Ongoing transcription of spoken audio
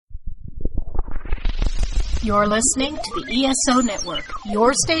You're listening to the ESO Network,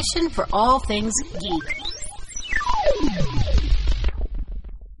 your station for all things geek.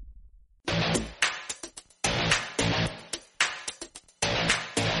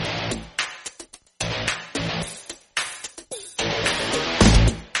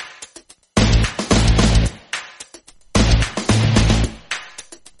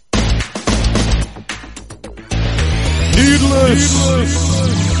 Needless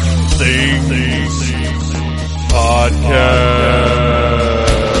Things Podcast.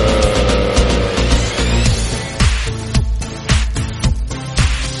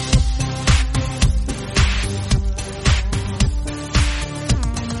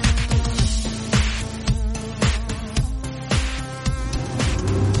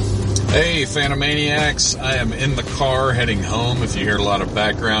 Hey, Phantomaniacs. I am in the car heading home. If you hear a lot of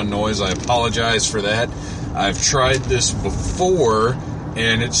background noise, I apologize for that. I've tried this before,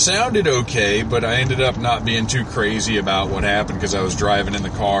 and it sounded okay, but I ended up not being too crazy about what happened because I was driving in the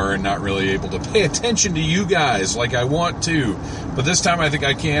car and not really able to pay attention to you guys like I want to. But this time I think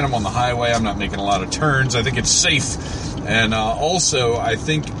I can. I'm on the highway. I'm not making a lot of turns. I think it's safe. And also, I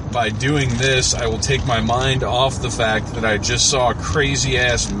think by doing this, I will take my mind off the fact that I just saw a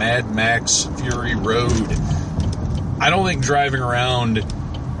crazy-ass Mad Max Fury Road. I don't think driving around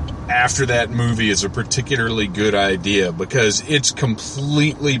after that movie is a particularly good idea because it's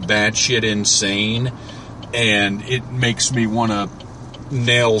completely batshit insane, and it makes me want to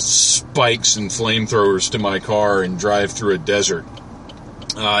nail spikes and flamethrowers to my car and drive through a desert.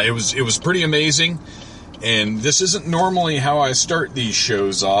 It was pretty amazing. And this isn't normally how I start these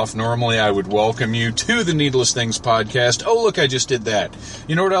shows off. Normally I would welcome you to the Needless Things Podcast. Oh, look, I just did that.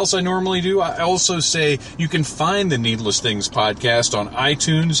 You know what else I normally do? I also say you can find the Needless Things Podcast on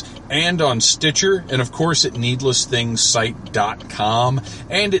iTunes and on Stitcher, and of course at needlessthingssite.com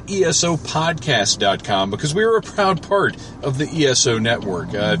and at esopodcast.com, because we are a proud part of the ESO network.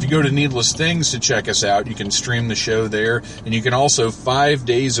 If you go to Needless Things to check us out, you can stream the show there, and you can also 5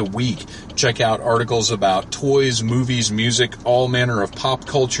 days a week check out articles about toys, movies, music, all manner of pop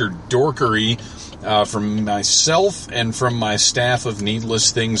culture dorkery from myself and from my staff of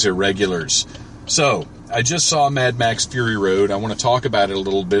Needless Things Irregulars. So, I just saw Mad Max Fury Road. I want to talk about it a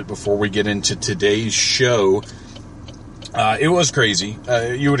little bit before we get into today's show. It was crazy.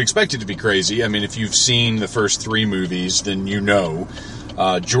 You would expect it to be crazy. I mean, if you've seen the first three movies, then you know.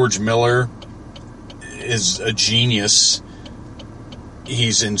 George Miller is a genius.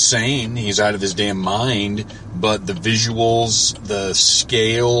 He's insane. He's out of his damn mind. But the visuals, the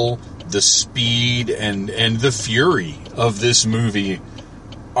scale, the speed, and the fury of this movie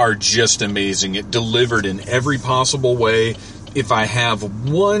are just amazing. It delivered in every possible way. If I have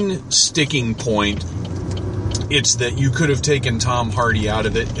one sticking point, it's that you could have taken Tom Hardy out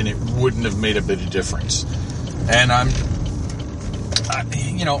of it and it wouldn't have made a bit of difference. And I'm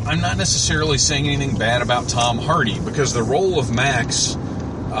not necessarily saying anything bad about Tom Hardy, because the role of Max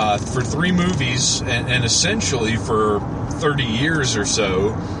for three movies and essentially for 30 years or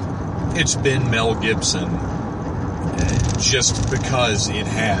so, it's been Mel Gibson. Just because it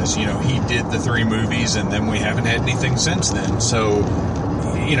has. You know, he did the three movies and then we haven't had anything since then. So,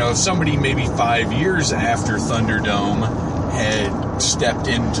 you know, if somebody maybe 5 years after Thunderdome had stepped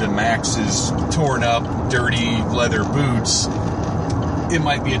into Max's torn up, dirty leather boots, it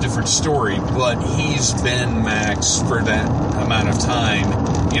might be a different story, but he's been Max for that amount of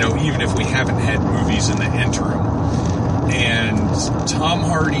time, you know, even if we haven't had movies in the interim. And Tom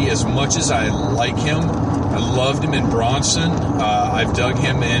Hardy, as much as I like him, I loved him in Bronson. I've dug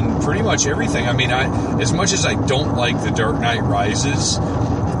him in pretty much everything. I mean, as much as I don't like The Dark Knight Rises,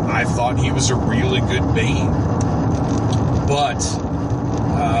 I thought he was a really good Bane. But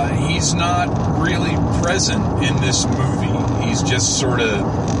he's not really present in this movie. He's just sort of,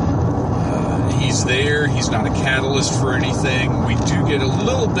 he's there. He's not a catalyst for anything. We do get a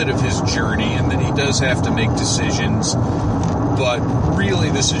little bit of his journey, and that he does have to make decisions. But really,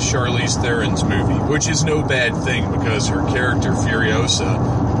 this is Charlize Theron's movie, which is no bad thing because her character, Furiosa,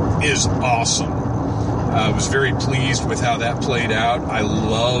 is awesome. I was very pleased with how that played out. I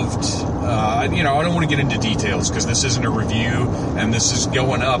loved, I don't want to get into details because this isn't a review and this is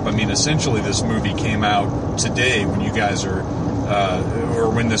going up. I mean, essentially, this movie came out today when you guys are, or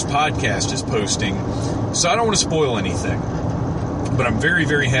when this podcast is posting. So I don't want to spoil anything. But I'm very,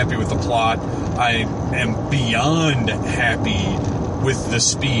 very happy with the plot. I am beyond happy with the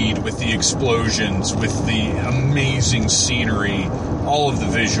speed, with the explosions, with the amazing scenery. All of the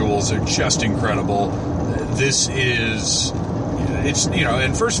visuals are just incredible. This is,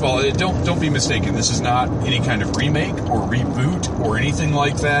 and first of all, don't be mistaken. This is not any kind of remake or reboot or anything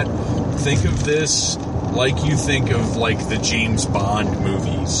like that. Think of this like you think of like the James Bond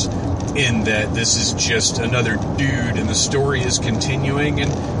movies, in that this is just another dude and the story is continuing,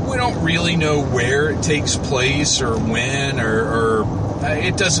 and we don't really know where it takes place or when or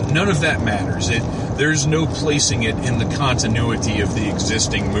it doesn't. None of that matters. There's no placing it in the continuity of the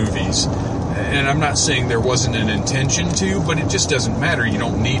existing movies. And I'm not saying there wasn't an intention to, but it just doesn't matter. You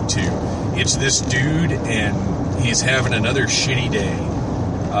don't need to. It's this dude, and he's having another shitty day.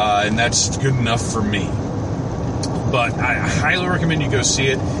 And that's good enough for me. But I highly recommend you go see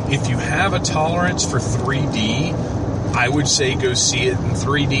it. If you have a tolerance for 3D, I would say go see it in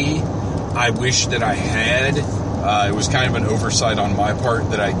 3D. I wish that I had. It was kind of an oversight on my part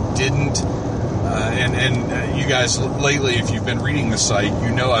that I didn't. And you guys, lately, if you've been reading the site,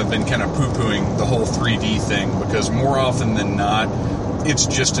 you know I've been kind of poo-pooing the whole 3D thing, because more often than not, it's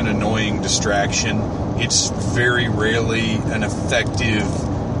just an annoying distraction. It's very rarely an effective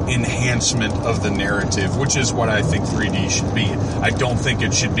enhancement of the narrative, which is what I think 3D should be. I don't think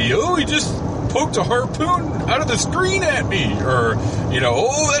it should be, oh, he just poked a harpoon out of the screen at me, or,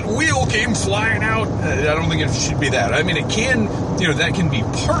 oh, that wheel came flying out. I don't think it should be that. I mean, it can, that can be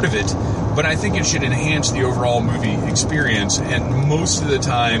part of it, but I think it should enhance the overall movie experience, and most of the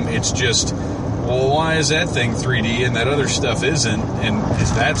time it's just, well, why is that thing 3D and that other stuff isn't, and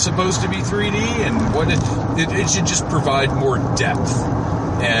is that supposed to be 3D, and what it should just provide more depth,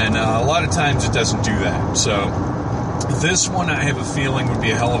 and a lot of times it doesn't do that. So this one, I have a feeling, would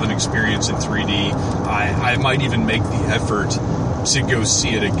be a hell of an experience in 3D. I might even make the effort to go see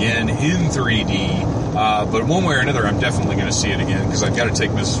it again in 3D. But one way or another, I'm definitely going to see it again, because I've got to take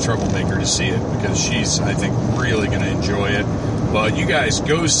Mrs. Troublemaker to see it, because she's, I think, really going to enjoy it. But you guys,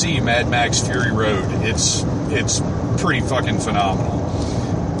 go see Mad Max Fury Road. It's pretty fucking phenomenal.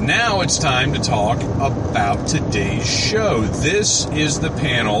 Now it's time to talk about today's show. This is the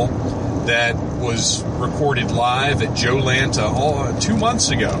panel that was recorded live at Joe Lanta 2 months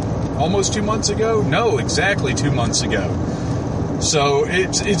ago. Almost 2 months ago? No, exactly 2 months ago. So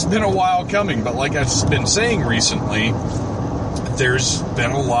it's been a while coming, but like I've been saying recently, there's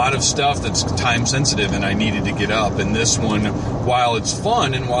been a lot of stuff that's time sensitive, and I needed to get up. And this one, while it's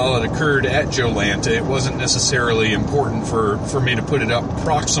fun and while it occurred at Joe Lanta, it wasn't necessarily important for me to put it up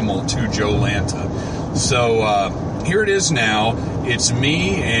proximal to Joe Lanta. So here it is now. It's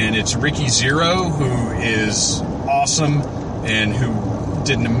me, and it's Ricky Zero, who is awesome and who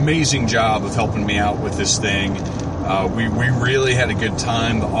did an amazing job of helping me out with this thing. We really had a good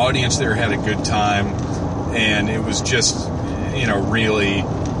time. The audience there had a good time, and it was just, really,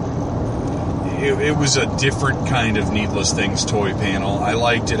 it was a different kind of Needless Things toy panel. I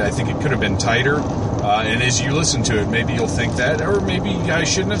liked it. I think it could have been tighter, and as you listen to it, maybe you'll think that, or maybe I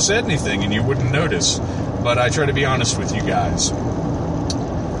shouldn't have said anything and you wouldn't notice, but I try to be honest with you guys.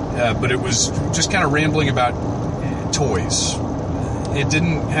 But it was just kind of rambling about toys. It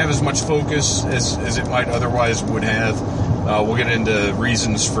didn't have as much focus as it might otherwise would have. We'll get into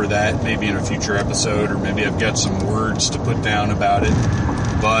reasons for that maybe in a future episode, or maybe I've got some words to put down about it.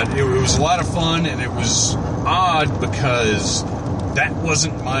 But it was a lot of fun, and it was odd because that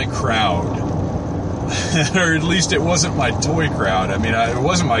wasn't my crowd. Or at least it wasn't my toy crowd. I mean, it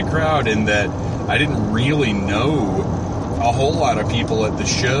wasn't my crowd in that I didn't really know a whole lot of people at the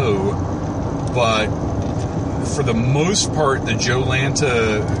show, but for the most part, the Joe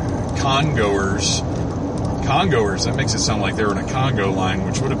Lanta congoers, that makes it sound like they were in a Congo line,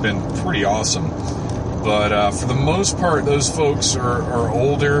 which would have been pretty awesome. But for the most part, those folks are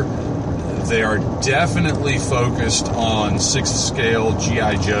older. They are definitely focused on 6th scale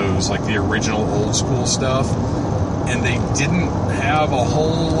G.I. Joes, like the original old school stuff. And they didn't have a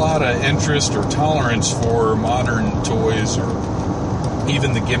whole lot of interest or tolerance for modern toys, or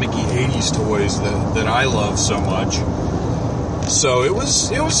even the gimmicky 80s toys that I love so much. So it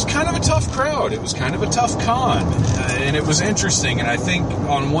was kind of a tough crowd. It was kind of a tough con, and it was interesting. And I think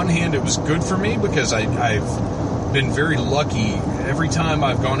on one hand it was good for me, because I've been very lucky. Every time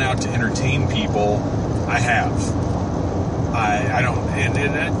I've gone out to entertain people, I have. I don't,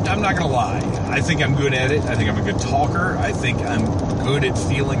 and I'm not going to lie. I think I'm good at it. I think I'm a good talker. I think I'm good at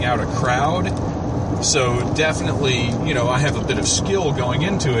feeling out a crowd. So definitely, I have a bit of skill going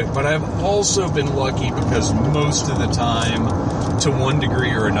into it, but I've also been lucky because most of the time, to one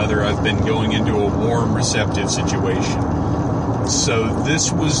degree or another, I've been going into a warm, receptive situation. So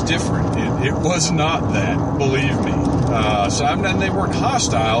this was different. It was not that, believe me. They weren't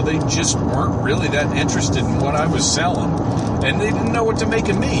hostile. They just weren't really that interested in what I was selling. And they didn't know what to make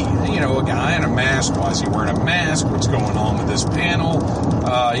of me. A guy in a mask. Why is he wearing a mask? What's going on with this panel?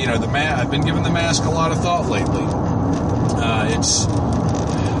 I've been giving the mask a lot of thought lately.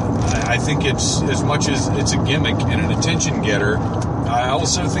 I think it's, as much as it's a gimmick and an attention getter, I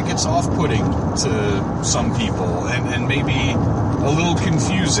also think it's off-putting to some people and maybe a little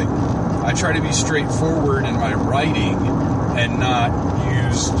confusing. I try to be straightforward in my writing and not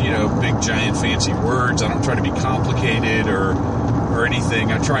use, big, giant, fancy words. I don't try to be complicated or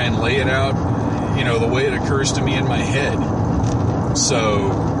anything. I try and lay it out, the way it occurs to me in my head. So,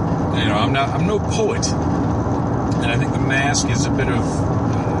 I'm no poet. And I think The Mask is a bit of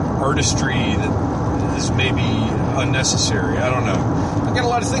artistry that is maybe unnecessary. I don't know. I've got a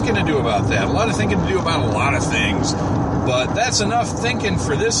lot of thinking to do about that. A lot of thinking to do about a lot of things. But that's enough thinking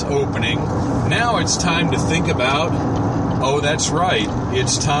for this opening. Now it's time to think about, that's right.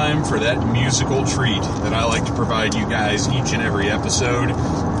 It's time for that musical treat that I like to provide you guys each and every episode.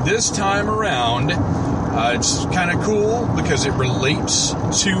 This time around, it's kind of cool because it relates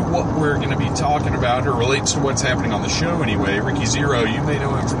to what we're going to be talking about, or relates to what's happening on the show anyway. Ricky Zero, you may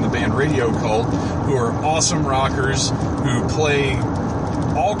know him from the band Radio Cult, who are awesome rockers who play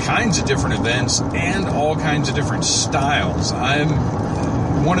all kinds of different events and all kinds of different styles.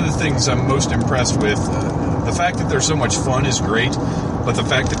 One of the things I'm most impressed with, the fact that they're so much fun is great, but the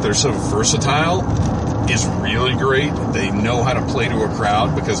fact that they're so versatile is really great. They know how to play to a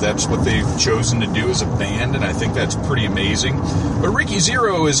crowd because that's what they've chosen to do as a band, and I think that's pretty amazing. But Ricky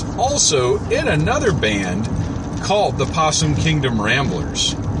Zero is also in another band called the Possum Kingdom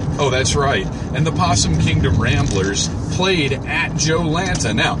Ramblers. Oh, that's right. And the Possum Kingdom Ramblers played at Joe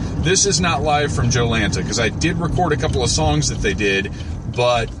Lanta. Now, this is not live from Joe Lanta because I did record a couple of songs that they did,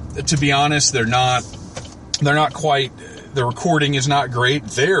 but to be honest, they're not quite. The recording is not great.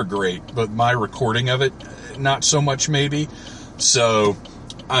 They're great, but my recording of it, not so much maybe. So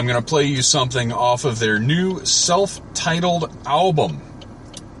I'm going to play you something off of their new self-titled album.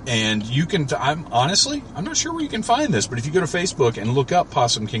 And you can, I'm not sure where you can find this, but if you go to Facebook and look up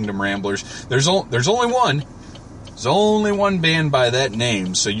Possum Kingdom Ramblers, there's only one. There's only one band by that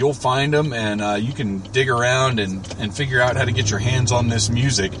name, so you'll find them, and you can dig around and figure out how to get your hands on this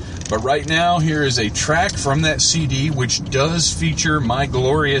music. But right now, here is a track from that CD, which does feature my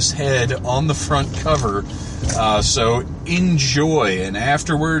glorious head on the front cover. So enjoy, and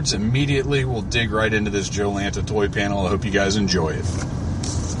afterwards, immediately, we'll dig right into this Joe Lanta toy panel. I hope you guys enjoy it.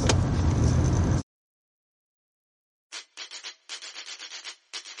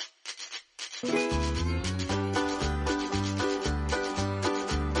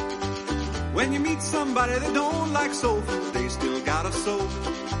 When you meet somebody that don't like soul food, they still got a soul.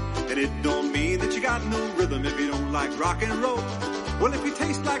 And it don't mean that you got no rhythm if you don't like rock and roll. Well, if you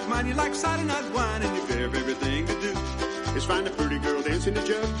taste like mine, you like cider nut wine, and you have everything to do is find a pretty girl dancing to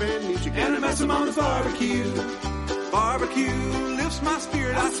jug band music and a mess on the barbecue. Barbecue lifts my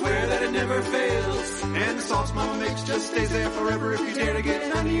spirit, I swear that it never fails. And the sauce mama makes just stays there forever if you dare to get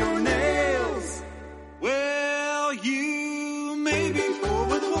it under your nails. Well, you may be poor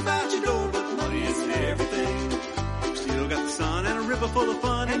with a wolf out your door, but money isn't everything. You still got the sun and a river full of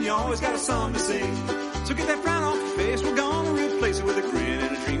fun, and you always got a song to sing. So get that frown off your face, we're gonna replace it with a grin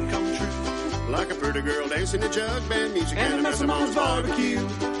and a dream come true. Like a pretty girl dancing to jug band music and a mess of mama's barbecue.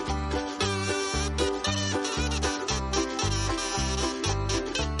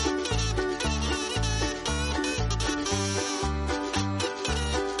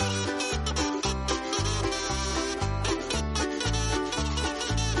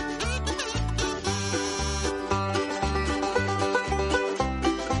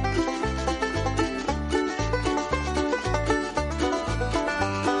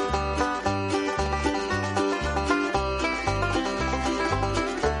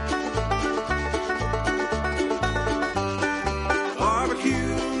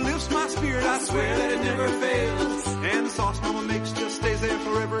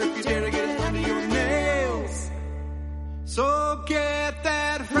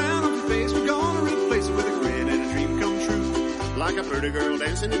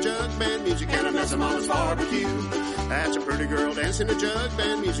 Dancing to jug band music and a mess of mama's barbecue. That's a pretty girl dancing to jug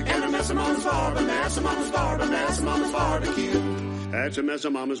band music and a mess of mama's barbecue. Mess of mama's barbecue. Mess of mama's barbecue. That's a mess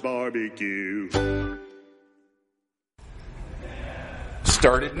of mama's barbecue.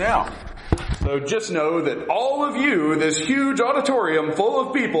 Started now. So just know that all of you, this huge auditorium full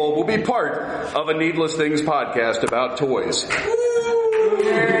of people, will be part of a Needless Things podcast about toys.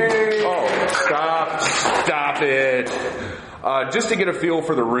 Oh, stop it. Just to get a feel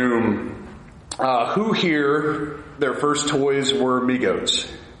for the room, who here, their first toys were Migos?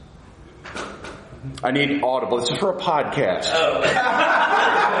 I need audible. This is for a podcast. Oh.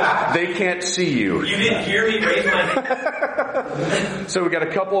 They can't see you. You didn't hear me raise my hand. So we got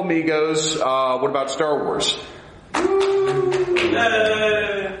a couple of Migos. What about Star Wars?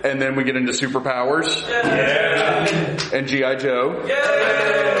 And And then we get into Superpowers. And G.I. Joe.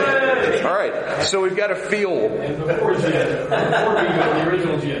 All right, so we've got a feel. Before the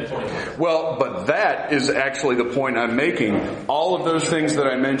original G.I. Joe. Well, but that is actually the point I'm making. All of those things that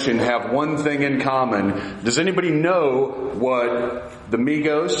I mentioned have one thing in common. Does anybody know what the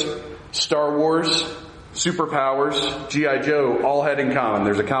Migos, Star Wars, Superpowers, G.I. Joe all had in common?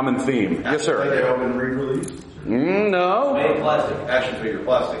 There's a common theme. Yes, sir. They all been re-released? No. Made in plastic. Action figure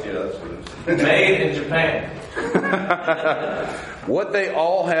plastic, yeah, that's what it is. Made in Japan. What they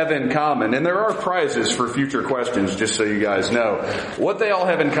all have in common, and there are prizes for future questions, just so you guys know. What they all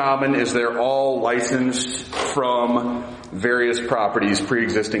have in common is they're all licensed from various properties,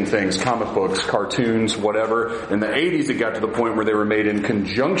 pre-existing things, comic books, cartoons, whatever. In the 80s, it got to the point where they were made in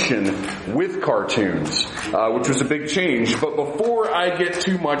conjunction with cartoons, which was a big change. But before I get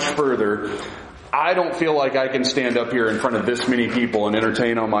too much further, I don't feel like I can stand up here in front of this many people and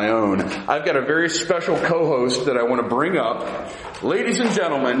entertain on my own. I've got a very special co-host that I want to bring up. Ladies and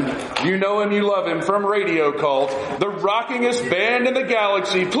gentlemen, you know him, you love him, from Radio Cult, the rockingest band in the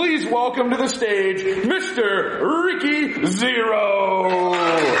galaxy. Please welcome to the stage, Mr. Ricky Zero.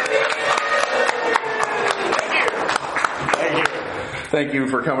 Thank you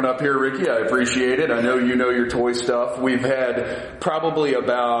for coming up here, Ricky. I appreciate it. I know you know your toy stuff. We've had probably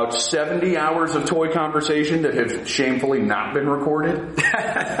about 70 hours of toy conversation that have shamefully not been recorded.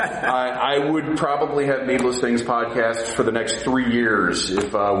 I would probably have Needless Things podcasts for the next 3 years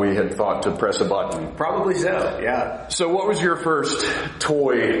if we had thought to press a button. Probably so, yeah. So what was your first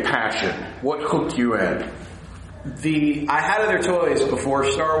toy passion? What hooked you in? I had other toys before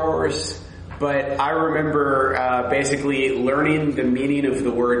Star Wars, but I remember basically learning the meaning of the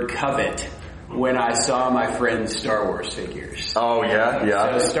word covet when I saw my friend's Star Wars figures. Oh,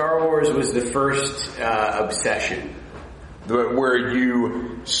 yeah. So Star Wars was the first obsession. Where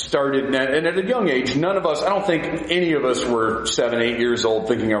you started, and at a young age, none of us, I don't think any of us were 7, 8 years old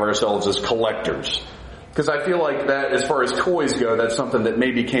thinking of ourselves as collectors. Because I feel like that, as far as toys go, that's something that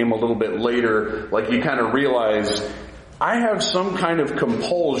maybe came a little bit later. Like you kind of realize, I have some kind of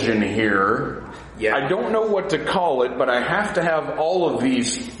compulsion here. Yeah. I don't know what to call it, but I have to have all of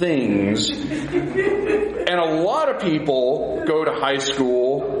these things. And a lot of people go to high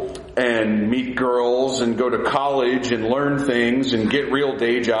school and meet girls and go to college and learn things and get real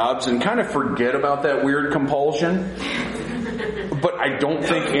day jobs and kind of forget about that weird compulsion. But I don't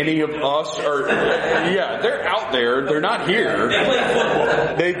think any of us are, they're out there. They're not here. They play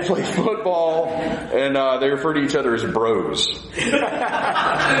football. They play football, and they refer to each other as bros.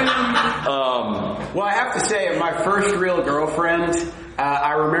 Well, I have to say, my first real girlfriend,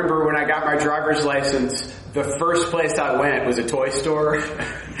 I remember when I got my driver's license, the first place I went was a toy store. and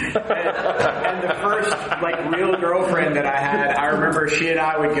the first, real girlfriend that I had, I remember she and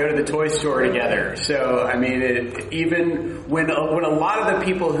I would go to the toy store together. So, I mean, even when a lot of the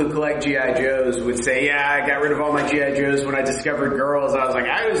people who collect G.I. Joes would say, yeah, I got rid of all my G.I. Joes when I discovered girls, I was like,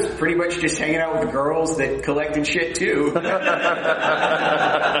 I was pretty much just hanging out with girls that collected shit too.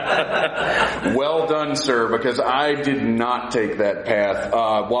 Well done, sir, because I did not take that path.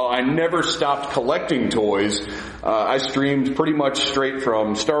 While I never stopped collecting toys, I streamed pretty much straight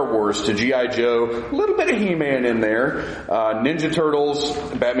from Star Wars to G.I. Joe, a little bit of He-Man in there, Ninja Turtles,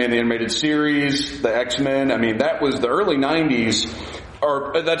 Batman the Animated Series, the X-Men. I mean, that was the early 90s,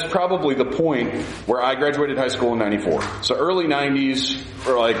 or that's probably the point where I graduated high school in 94. So early 90s,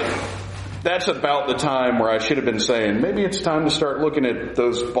 or that's about the time where I should have been saying, maybe it's time to start looking at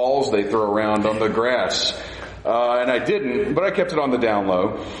those balls they throw around on the grass. And I didn't, but I kept it on the down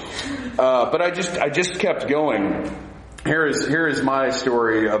low. But I just kept going. Here is my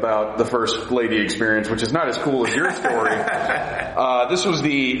story about the first lady experience, which is not as cool as your story. This was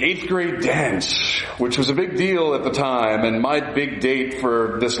the 8th grade dance, which was a big deal at the time. And my big date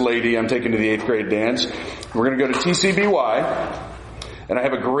for this lady I'm taking to the 8th grade dance, we're going to go to TCBY. And I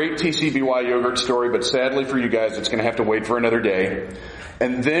have a great TCBY yogurt story, but sadly for you guys, it's going to have to wait for another day.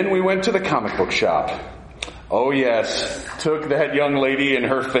 And then we went to the comic book shop. Oh yes, took that young lady in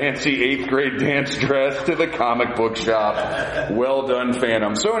her fancy 8th grade dance dress to the comic book shop. Well done,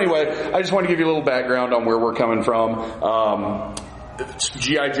 Phantom. So anyway, I just want to give you a little background on where we're coming from.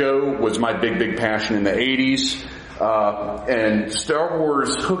 G.I. Joe was my big passion in the 80s. And Star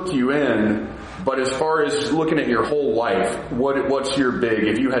Wars hooked you in, but as far as looking at your whole life, what's your big,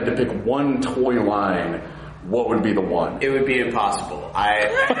 if you had to pick one toy line, what would be the one? It would be impossible. I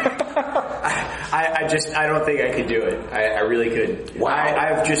don't think I could do it. I really couldn't. Wow.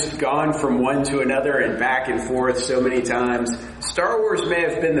 I've just gone from one to another and back and forth so many times. Star Wars may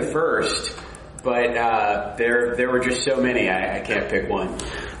have been the first, but there were just so many. I can't pick one.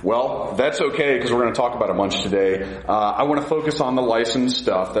 Well, that's okay because we're going to talk about a bunch today. I want to focus on the licensed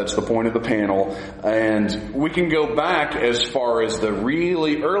stuff. That's the point of the panel. And we can go back as far as the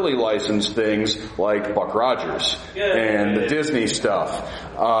really early licensed things like Buck Rogers and the Disney stuff.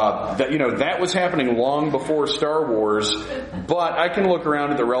 That was happening long before Star Wars, but I can look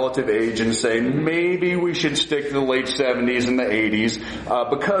around at the relative age and say maybe we should stick to the late 70s and the 80s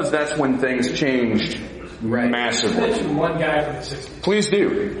because that's when things changed massively. Mention one guy from the 60s. Please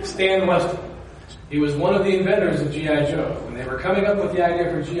do. Stan Weston. He was one of the inventors of G.I. Joe. When they were coming up with the idea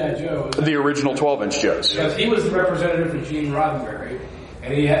for G.I. Joe, the original 12-inch Joes. Because he was the representative for Gene Roddenberry,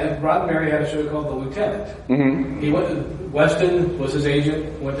 and Roddenberry had a show called The Lieutenant. Mm-hmm. He went to Weston, was his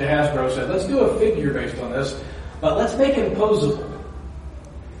agent, went to Hasbro, said, let's do a figure based on this, but let's make it posable.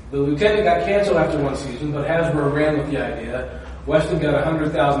 The Lieutenant got canceled after one season, but Hasbro ran with the idea. Weston got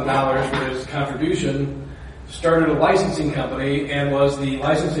 $100,000 for his contribution, started a licensing company, and was the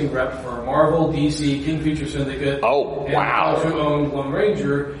licensing rep for Marvel, DC, King Feature Syndicate, and also owned Lone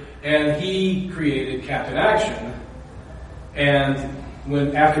Ranger, and he created Captain Action. And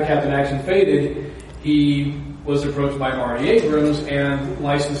after Captain Action faded, he was approached by Marty Abrams and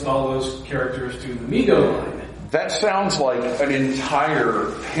licensed all those characters to the Mego line. That sounds like an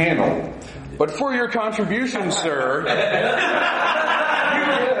entire panel. But for your contribution, sir,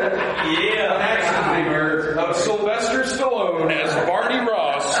 action figure of Sylvester Stallone as Barney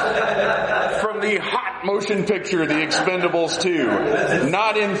Ross from the hot motion picture The Expendables 2,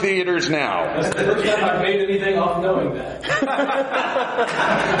 not in theaters now. That's the first time I've made anything off knowing that.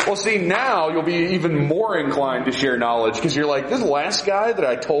 Well, see, now you'll be even more inclined to share knowledge because you're like, this last guy that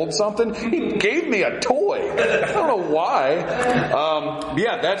I told something, he gave me a toy. I don't know why.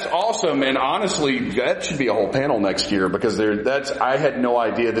 Yeah, that's awesome. And honestly, that should be a whole panel next year because I had no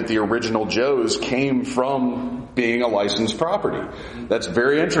idea that the original Joes came from being a licensed property. That's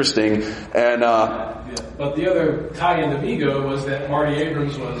very interesting. And but the other tie into Mego was that Marty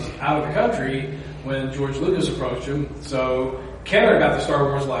Abrams was out of the country when George Lucas approached him. So Kenner got the Star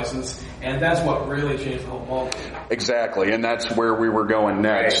Wars license, and that's what really changed the whole ballgame. Exactly, and that's where we were going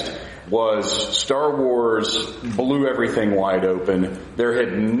next. Was Star Wars blew everything wide open. There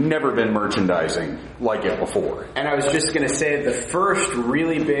had never been merchandising like it before. And I was just going to say the first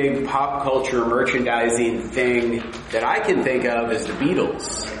really big pop culture merchandising thing that I can think of is the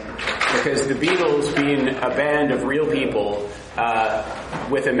Beatles. Because the Beatles, being a band of real people,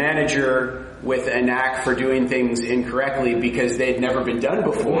 with a manager with a knack for doing things incorrectly because they'd never been done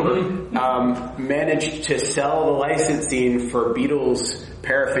before, managed to sell the licensing for Beatles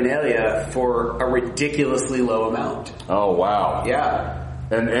paraphernalia for a ridiculously low amount. Oh, wow. Yeah.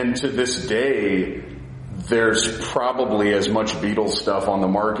 And to this day, there's probably as much Beatles stuff on the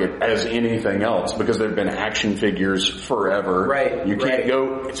market as anything else because there have been action figures forever. Right. You can't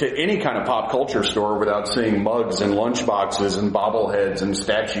go to any kind of pop culture store without seeing mugs and lunchboxes and bobbleheads and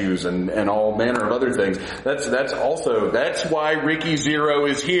statues and all manner of other things. That's why Ricky Zero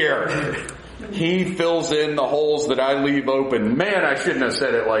is here. He fills in the holes that I leave open. Man, I shouldn't have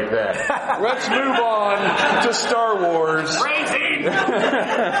said it like that. Let's move on to Star Wars. Crazy!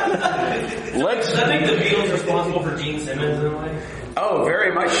 I think the Beatles are responsible for Gene Simmons in a way. Oh,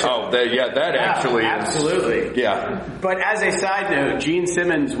 very much so. Oh, that actually absolutely. is. Yeah. But as a side note, Gene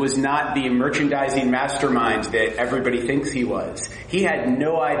Simmons was not the merchandising mastermind that everybody thinks he was. He had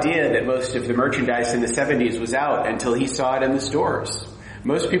no idea that most of the merchandise in the 70s was out until he saw it in the stores.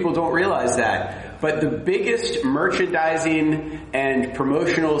 Most people don't realize that. But the biggest merchandising and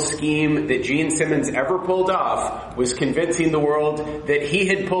promotional scheme that Gene Simmons ever pulled off was convincing the world that he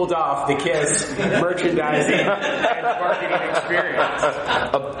had pulled off the KISS merchandising and marketing experience.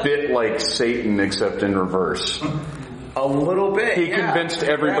 A bit like Satan, except in reverse. A little bit. He convinced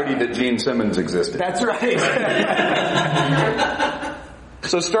everybody that Gene Simmons existed. That's right.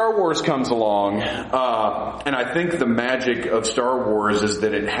 So Star Wars comes along, and I think the magic of Star Wars is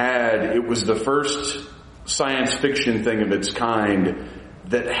that it was the first science fiction thing of its kind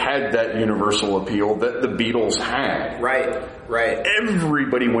that had that universal appeal that the Beatles had. Right.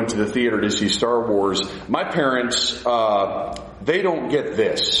 Everybody went to the theater to see Star Wars. My parents, they don't get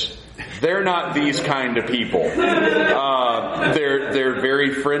this. They're not these kind of people. They're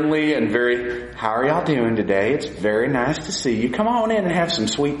very friendly and very, how are y'all doing today? It's very nice to see you. Come on in and have some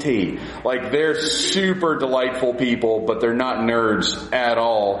sweet tea. Like, they're super delightful people, but they're not nerds at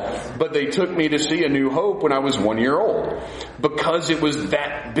all. But they took me to see A New Hope when I was 1 year old because it was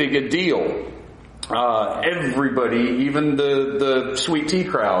that big a deal. Everybody, even the Sweet Tea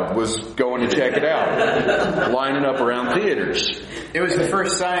crowd, was going to check it out, lining up around theaters. It was the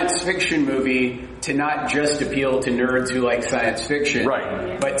first science fiction movie to not just appeal to nerds who like science fiction,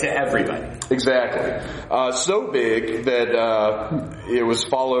 right, but to everybody. Exactly. So big that it was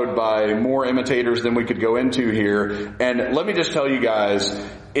followed by more imitators than we could go into here. And let me just tell you guys,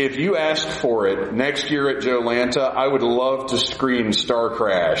 if you asked for it next year at Jolanta, I would love to screen Star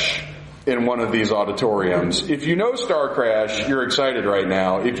Crash in one of these auditoriums. If you know Star Crash, you're excited right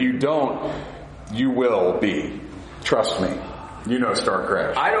now. If you don't, you will be. Trust me. You know Star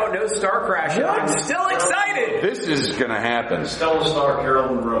Crash. I don't know Star Crash, and I'm still excited. This is going to happen. Stellar star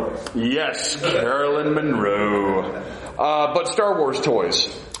Carolyn Monroe. Yes, Carolyn Monroe. But Star Wars toys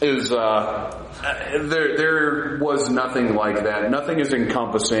is there was nothing like that. Nothing is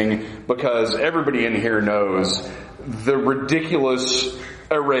encompassing, because everybody in here knows the ridiculous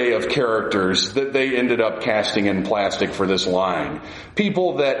array of characters that they ended up casting in plastic for this line.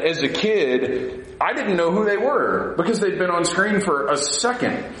 People that, as a kid, I didn't know who they were because they'd been on screen for a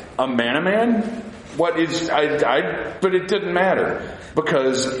second. A Man-A-Man? What is, but it didn't matter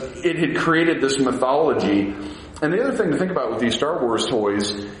because it had created this mythology. And the other thing to think about with these Star Wars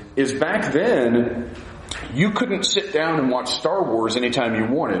toys is back then, you couldn't sit down and watch Star Wars anytime you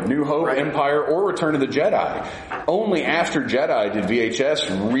wanted. New Hope, right, Empire, or Return of the Jedi. Only after Jedi did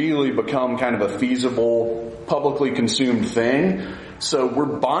VHS really become kind of a feasible, publicly consumed thing. So we're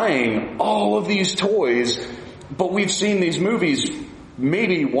buying all of these toys, but we've seen these movies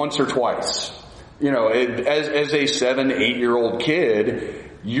maybe once or twice. You know, as a 7-8-year-old kid,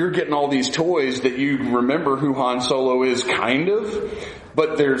 you're getting all these toys that you remember who Han Solo is, kind of.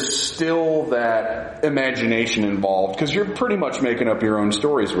 But there's still that imagination involved because you're pretty much making up your own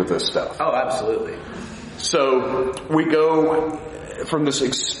stories with this stuff. Oh, absolutely. So we go from this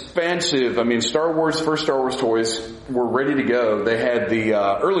expansive, first Star Wars toys were ready to go. They had the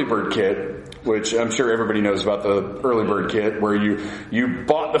early bird kit, which I'm sure everybody knows about the early bird kit, where you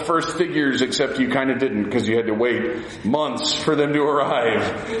bought the first figures, except you kind of didn't because you had to wait months for them to arrive.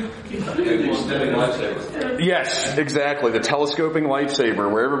 Yes, exactly. The telescoping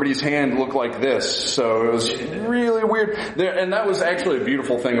lightsaber, where everybody's hand looked like this. So it was really weird. And that was actually a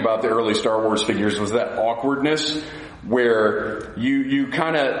beautiful thing about the early Star Wars figures, was that awkwardness where you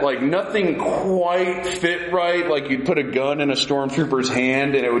kind of, like, nothing quite fit right. Like, you'd put a gun in a stormtrooper's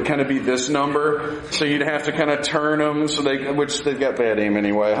hand and it would kind of be this number. So you'd have to kind of turn them which they've got bad aim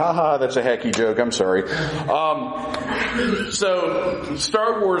anyway. Haha, that's a hacky joke. I'm sorry. So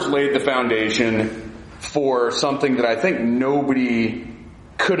Star Wars laid the foundation for something that I think nobody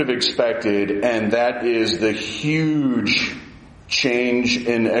could have expected, and that is the huge change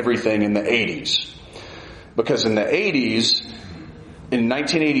in everything in the 80s. Because in the 80s, in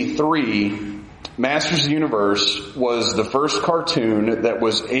 1983, Masters of the Universe was the first cartoon that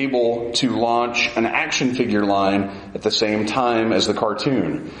was able to launch an action figure line at the same time as the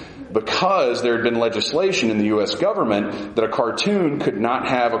cartoon. Because there had been legislation in the U.S. government that a cartoon could not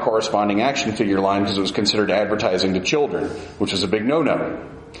have a corresponding action figure line because it was considered advertising to children, which is a big no-no.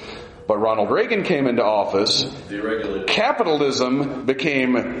 But Ronald Reagan came into office, capitalism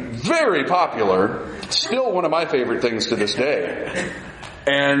became very popular, still one of my favorite things to this day,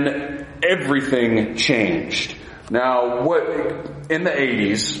 and everything changed. Now, what in the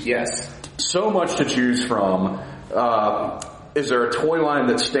 80s, yes, so much to choose from. Is there a toy line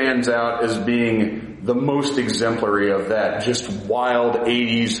that stands out as being the most exemplary of that just wild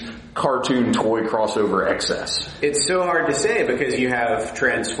 80s cartoon toy crossover excess? It's so hard to say because you have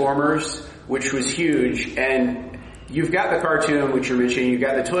Transformers, which was huge, and you've got the cartoon, which you're mentioning, you've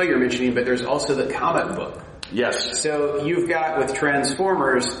got the toy you're mentioning, but there's also the comic book. Yes. So you've got, with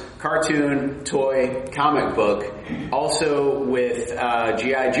Transformers, cartoon, toy, comic book. Also with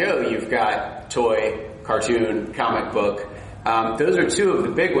G.I. Joe, you've got toy, cartoon, comic book. Those are two of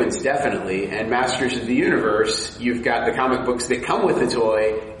the big ones, definitely. And Masters of the Universe, you've got the comic books that come with the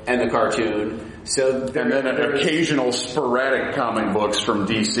toy and the cartoon. So and then occasional sporadic comic books from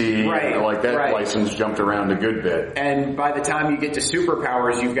DC, right, like that right. license jumped around a good bit. And by the time you get to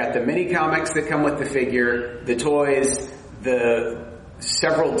Superpowers, you've got the mini comics that come with the figure, the toys, the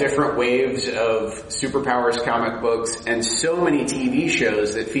several different waves of Superpowers comic books, and so many TV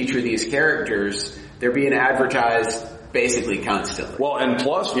shows that feature these characters. They're being advertised basically constantly. Well, and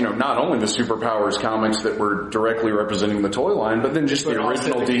plus, not only the Superpowers comics that were directly representing the toy line, but then just the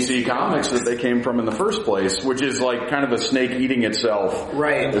original DC comics that they came from in the first place, which is like kind of a snake eating itself.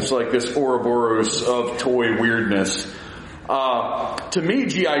 Right. It's like this Ouroboros of toy weirdness. To me,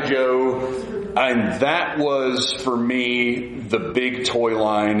 G.I. Joe And that was, for me, the big toy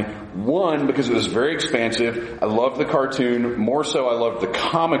line. One, because it was very expansive. I loved the cartoon. More so, I loved the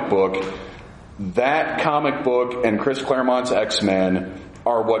comic book. That comic book and Chris Claremont's X-Men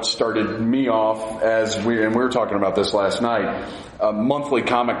are what started me off and we were talking about this last night, a monthly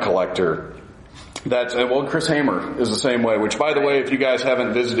comic collector. Chris Hamer is the same way, which, by the way, if you guys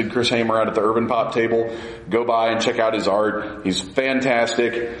haven't visited Chris Hamer out at the Urban Pop table, go by and check out his art. He's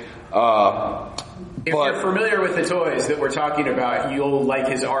fantastic. If you're familiar with the toys that we're talking about, you'll like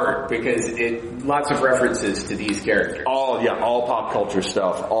his art because lots of references to these characters. All pop culture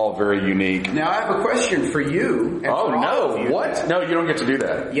stuff, all very unique. Now I have a question for you. And oh, for all no. of you. What? No, you don't get to do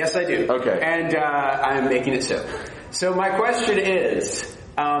that. Yes, I do. Okay. And I'm making it so. So my question is,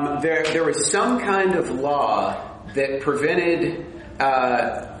 there was some kind of law that prevented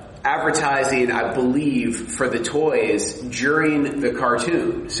advertising, I believe, for the toys during the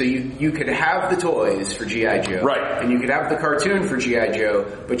cartoon. So you could have the toys for G.I. Joe. Right. And you could have the cartoon for G.I. Joe,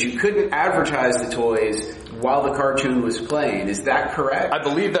 but you couldn't advertise the toys while the cartoon was playing. Is that correct? I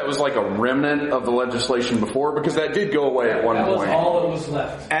believe that was like a remnant of the legislation before, because that did go away at one point. That was all that was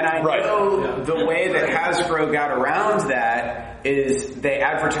left. And I know the way that Hasbro got around that is they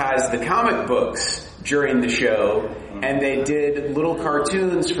advertised the comic books during the show, and they did little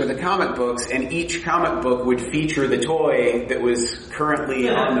cartoons for the comic books, and each comic book would feature the toy that was currently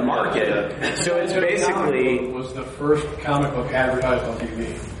on the market. So it's basically... was the first comic book advertised on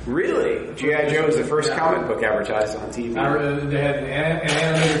TV. Really? G.I. Joe was the first comic book advertised on TV. They had an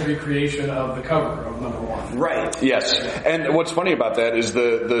animated recreation of the cover of number 1. Right. Yes. And what's funny about that is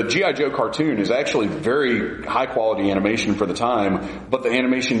the G.I. Joe cartoon is actually very high quality animation for the time, but the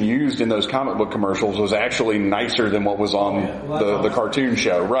animation used in those comic book commercials was actually nicer than what was on the cartoon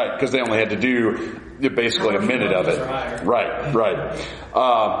show. Right. Because they only had to do basically a minute of it. Right.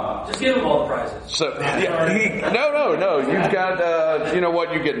 Just give them all the prizes. So, no. You've got, you know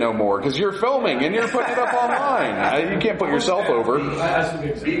what? You get no more because you're filming and you're putting it up online. You can't put yourself over.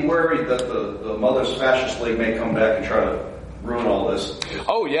 Be worried that the Mother's Fascist League may come back and try to ruin all this.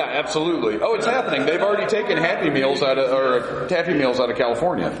 Oh yeah, absolutely. Oh, it's happening. They've already taken Happy Meals out of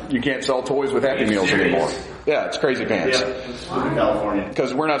California. You can't sell toys with Happy Meals anymore. Yeah, it's crazy pants. Yeah, it's California.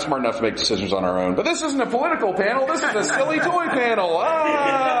 Because we're not smart enough to make decisions on our own. But this isn't a political panel. This is a silly toy panel.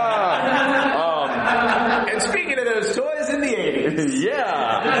 And speaking of those toys in the 80s.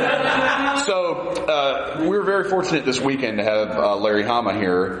 Yeah. So, we're very fortunate this weekend to have Larry Hama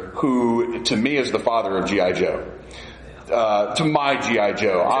here, who, to me, is the father of G.I. Joe. To my G.I.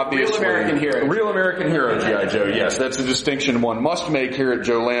 Joe, obviously. Real American hero. Real American hero G.I. Joe, yes. That's a distinction one must make here at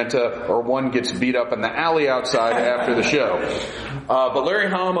Joelanta, or one gets beat up in the alley outside after the show. But Larry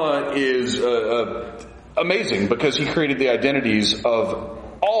Hama is amazing because he created the identities of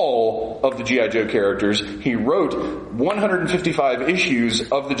all of the G.I. Joe characters. He wrote 155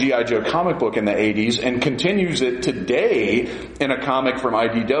 issues of the G.I. Joe comic book in the 80s and continues it today in a comic from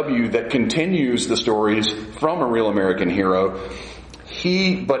IDW that continues the stories from A Real American Hero.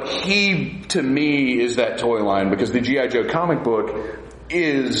 He, to me, is that toy line because the G.I. Joe comic book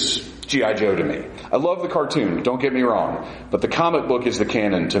is G.I. Joe to me. I love the cartoon, don't get me wrong, but the comic book is the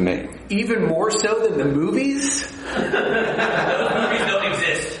canon to me. Even more so than the movies? Those movies don't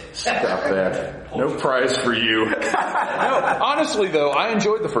exist. Stop that. No prize for you. No, honestly though, I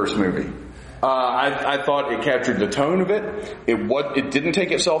enjoyed the first movie. I thought it captured the tone of it. It didn't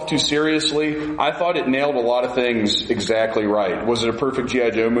take itself too seriously. I thought it nailed a lot of things exactly right. Was it a perfect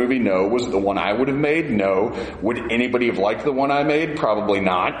G.I. Joe movie? No. Was it the one I would have made? No. Would anybody have liked the one I made? Probably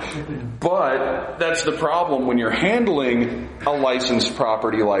not. But that's the problem when you're handling a licensed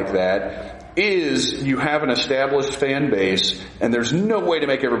property like that, is you have an established fan base and there's no way to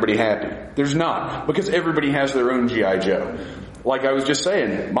make everybody happy. There's not. Because everybody has their own G.I. Joe. Like I was just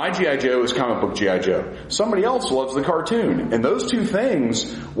saying, my G.I. Joe is comic book G.I. Joe. Somebody else loves the cartoon. And those two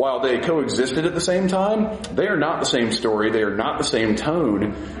things, while they coexisted at the same time, they are not the same story. They are not the same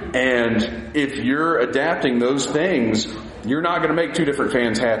tone. And if you're adapting those things, you're not going to make two different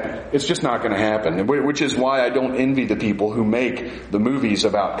fans happy. It's just not going to happen. Which is why I don't envy the people who make the movies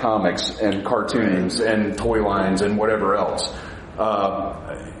about comics and cartoons and toy lines and whatever else.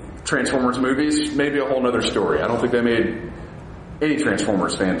 Transformers movies, maybe a whole other story. I don't think they made any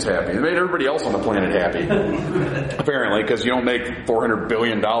Transformers fans happy. They made everybody else on the planet happy. Apparently, because you don't make $400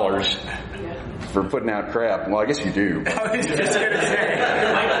 billion for putting out crap. Well, I guess you do. I was just going to say.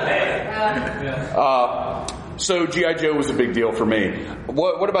 So G.I. Joe was a big deal for me.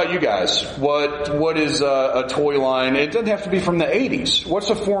 What about you guys? What is a toy line? It doesn't have to be from the 80s.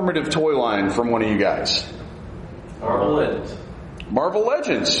 What's a formative toy line from one of you guys? Marvel Marvel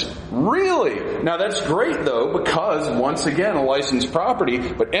Legends. Really? Now that's great though, because once again, a licensed property,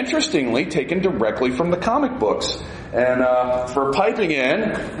 but interestingly taken directly from the comic books. And for piping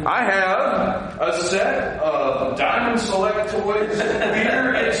in, I have a set of Diamond Select Toys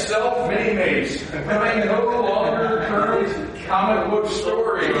Fear Itself Mini-Mates, becoming no longer current comic book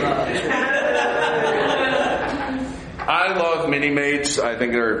story. I love Mini-Mates. I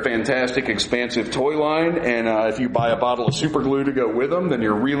think they're a fantastic, expansive toy line, and if you buy a bottle of super glue to go with them, then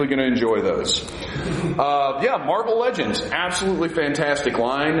you're really going to enjoy those. Marvel Legends, absolutely fantastic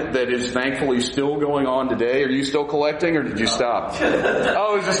line that is thankfully still going on today. Are you still collecting, or did you stop?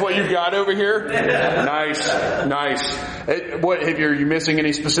 Oh, is this what you've got over here? Nice. Are you missing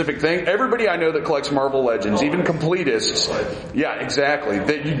any specific thing? Everybody I know that collects Marvel Legends, even completists, yeah, exactly,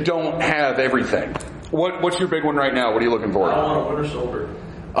 that you don't have everything. What's your big one right now? What are you looking for? I want a Winter Soldier.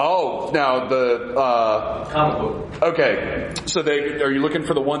 Oh, now the comic book. Okay, so are you looking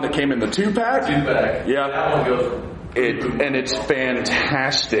for the one that came in the 2-pack? 2-pack. Yeah, that one goes. It's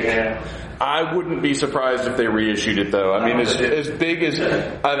fantastic. Yeah. I wouldn't be surprised if they reissued it though. I mean, as big as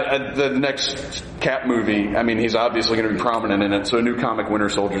the next Cap movie, I mean, he's obviously going to be prominent in it, so a new comic Winter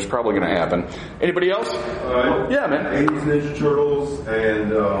Soldier is probably going to happen. Anybody else? Yeah, man. 80s Ninja Turtles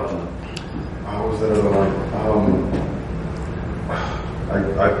and what was that other one?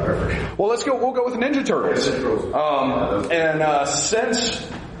 I forget. Well, we'll go with Ninja Turtles. Since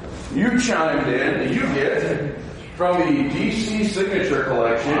you chimed in, you get from the DC Signature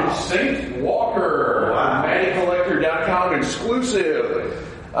Collection, Saint Walker, MattyCollector.com exclusive.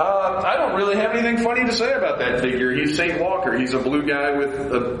 I don't really have anything funny to say about that figure. He's Saint Walker. He's a blue guy with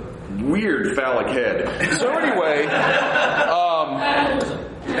a weird phallic head. So anyway,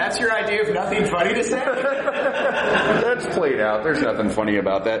 that's your idea of nothing funny to say? That's played out. There's nothing funny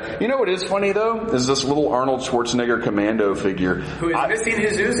about that. You know what is funny though? Is this little Arnold Schwarzenegger commando figure. Who is missing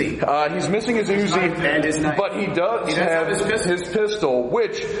his Uzi. He's missing his Uzi. And his knife. But he does have his pistol,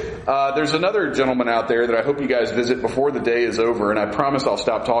 which there's another gentleman out there that I hope you guys visit before the day is over, and I promise I'll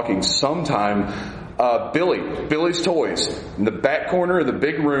stop talking sometime. Billy's Toys. In the back corner of the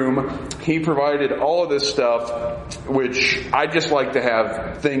big room, he provided all of this stuff, which I just like to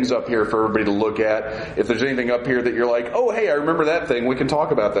have things up here for everybody to look at. If there's anything up here that you're like, oh, hey, I remember that thing, we can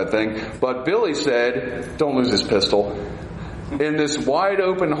talk about that thing. But Billy said, don't lose his pistol. In this wide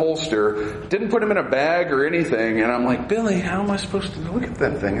open holster, didn't put him in a bag or anything, and I'm like, Billy, how am I supposed to look at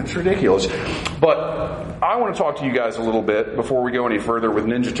that thing? It's ridiculous. But I want to talk to you guys a little bit before we go any further with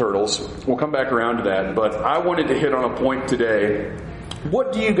Ninja Turtles. We'll come back around to that, but I wanted to hit on a point today.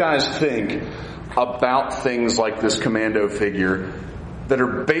 What do you guys think about things like this commando figure that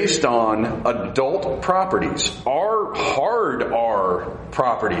are based on adult properties, hard R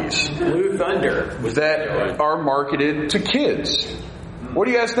properties, Blue Thunder, that are marketed to kids? What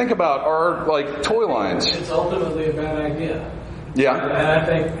do you guys think about our toy lines? It's ultimately a bad idea. Yeah. And I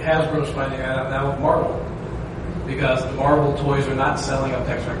think Hasbro's finding that out now with Marvel. Because the Marvel toys are not selling up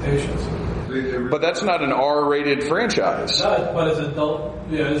to expectations. But that's not an R-rated franchise. No, but it's adult,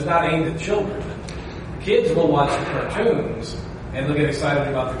 it's not aimed at children. Kids will watch the cartoons and they'll get excited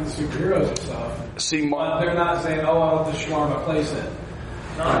about the superheroes and stuff. But they're not saying, oh, I want the shawarma playset.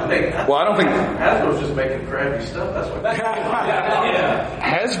 No, I don't think Hasbro's just making crappy stuff. That's what.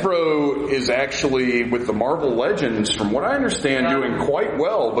 Hasbro is actually, with the Marvel Legends, from what I understand, doing quite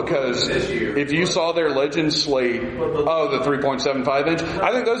well, because if you saw their Legends slate, the 3.75 inch,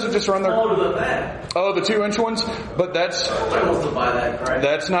 I think those have just run their. Smaller than that. Oh, the 2-inch ones, but that's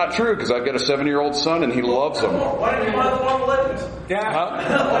not true, because I've got a 7-year-old son and he loves them. Why didn't you buy the Marvel Legends? Yeah.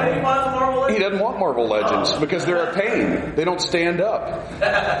 Why didn't you buy the Marvel Legends? He doesn't want Marvel Legends because they're a pain. They don't stand up.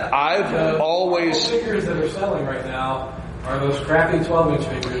 I've always... The figures that are selling right now are those crappy 12-inch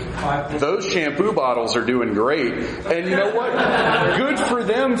figures. Those shampoo bottles are doing great. And you know what? Good for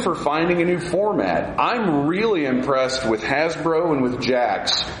them for finding a new format. I'm really impressed with Hasbro and with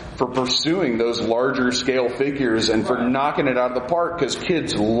Jakks for pursuing those larger scale figures and for knocking it out of the park, because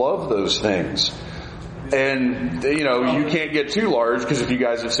kids love those things. And, you can't get too large, because if you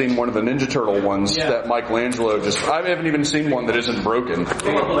guys have seen one of the Ninja Turtle ones, that Michelangelo I haven't even seen one that isn't broken. Now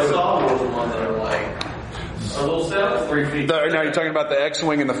you're talking about the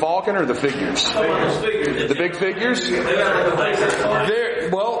X-Wing and the Falcon, or the figures? The big figures?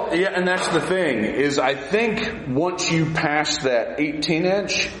 And that's the thing, is I think once you pass that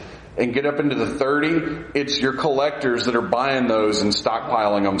 18-inch, and get up into the 30, it's your collectors that are buying those and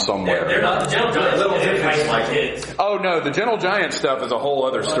stockpiling them somewhere. They're not the Gentle Giants like kids. Oh no, the Gentle Giant stuff is a whole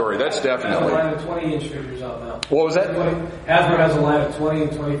other story. That's definitely. Hasbro has a line of 20-inch figures out now. What was that? Hasbro has a line of 20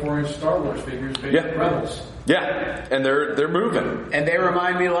 and 24-inch Star Wars figures, Rebels. Yeah, and they're moving. And they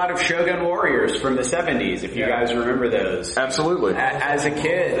remind me a lot of Shogun Warriors from the 70s, if you guys remember those. Absolutely. As a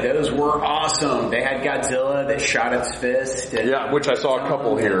kid, those were awesome. They had Godzilla that shot its fist. Yeah, which I saw a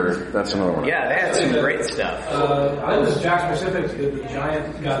couple here. That's another one. Yeah, they had some great stuff. I think this Jack Pacific did the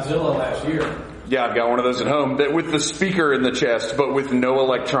giant Godzilla last year. Yeah, I've got one of those at home, but with the speaker in the chest, but with no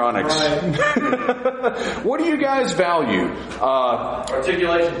electronics. Right. What do you guys value?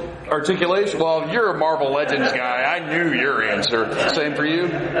 Articulation? Well, you're a Marvel Legends guy. I knew your answer. Same for you?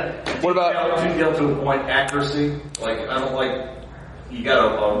 What about... Detail to a point, accuracy. Like, I don't like... You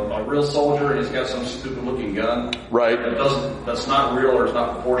got a real soldier and he's got some stupid looking gun. Right. That's not real or it's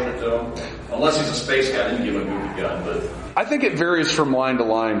not proportionate to him. Unless he's a space guy, then you give him a goofy gun, but... I think it varies from line to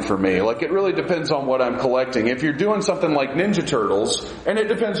line for me. Like, it really depends on what I'm collecting. If you're doing something like Ninja Turtles, and it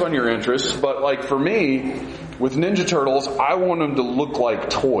depends on your interests, but like for me, with Ninja Turtles, I want them to look like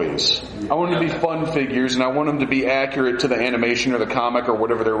toys. I want them to be fun figures, and I want them to be accurate to the animation or the comic or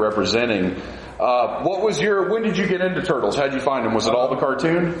whatever they're representing. When did you get into Turtles? How'd you find them? Was it all the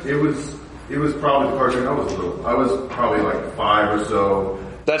cartoon? It was probably the cartoon. I was little. I was probably like 5 or so.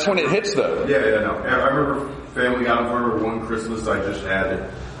 That's when it hits, though. Yeah, no. I remember family got them for me one Christmas. I just had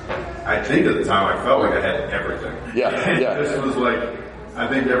it. I think at the time I felt like I had everything. Yeah. This was like, I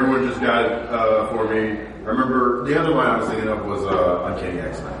think everyone just got it for me. I remember the other one I was thinking of was Uncanny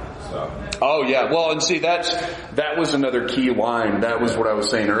X-Men. So. Oh yeah, well, and see that was another key line. That was what I was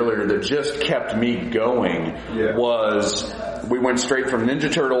saying earlier that just kept me going. Yeah. Was we went straight from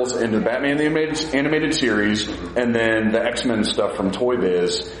Ninja Turtles into Batman the animated series, and then the X-Men stuff from Toy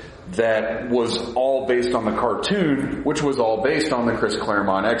Biz. That was all based on the cartoon, which was all based on the Chris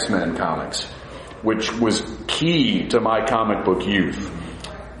Claremont X-Men comics, which was key to my comic book youth.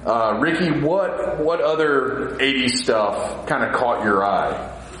 Ricky, what other 80s stuff kind of caught your eye?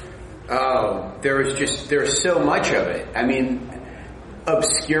 Oh, there's so much of it. I mean,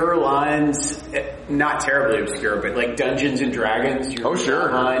 obscure lines, not terribly obscure, but like Dungeons and Dragons.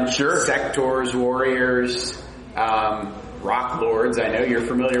 Sure. Sectors, Warriors, Rock Lords. I know you're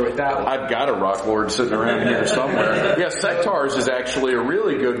familiar with that one. I've got a Rock Lord sitting around here somewhere. Yeah, Sectars is actually a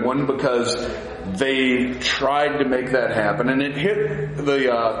really good one because they tried to make that happen, and it hit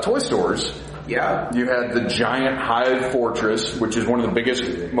the toy stores. Yeah. You had the giant Hive Fortress, which is one of the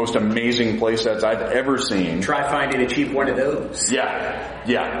biggest, most amazing play sets I've ever seen. Try finding a cheap one of those.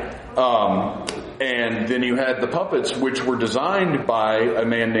 Yeah. And then you had the puppets, which were designed by a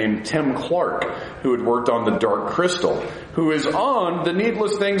man named Tim Clark, who had worked on The Dark Crystal, who is on the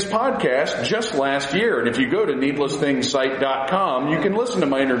Needless Things podcast just last year. And if you go to needlessthingssite.com, you can listen to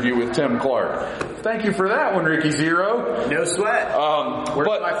my interview with Tim Clark. Thank you for that one, Ricky Zero. No sweat. Where's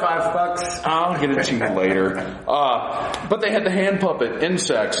my $5? I'll get it to you later. But they had the hand puppet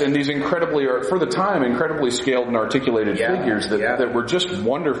insects and these incredibly, for the time, incredibly scaled and articulated figures that were just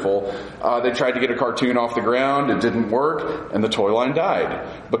wonderful. They tried to get a cartoon off the ground. It didn't work, and the toy line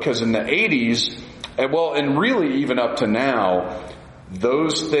died. Because in the 80s, and really even up to now,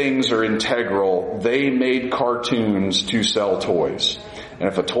 those things are integral. They made cartoons to sell toys. And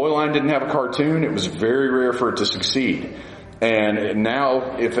if a toy line didn't have a cartoon, it was very rare for it to succeed. And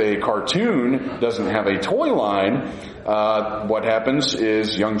now, if a cartoon doesn't have a toy line, what happens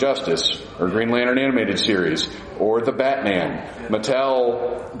is Young Justice, or Green Lantern animated series, or the Batman.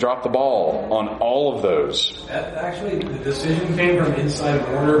 Mattel dropped the ball on all of those. Actually, the decision came from inside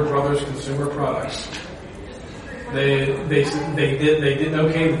Warner Brothers Consumer Products. They didn't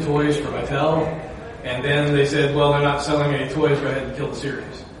okay the toys for Mattel, and then they said, well, they're not selling any toys, go ahead and kill the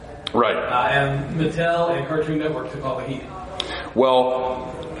series. Right. And Mattel and Cartoon Network took all the heat.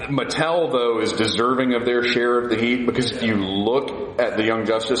 Well, Mattel, though, is deserving of their share of the heat because if you look at the Young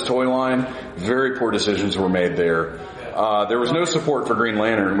Justice toy line, very poor decisions were made there. There was no support for Green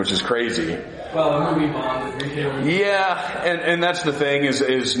Lantern, which is crazy. Well, a movie bond. Yeah, and that's the thing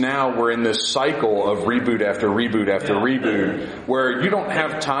is now we're in this cycle of reboot after reboot after reboot where you don't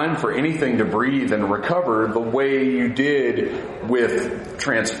have time for anything to breathe and recover the way you did with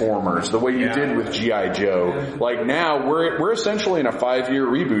Transformers, the way you did with G.I. Joe. Like now we're essentially in a 5-year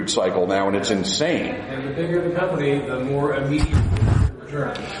reboot cycle now, and it's insane. And the bigger the company, the more immediate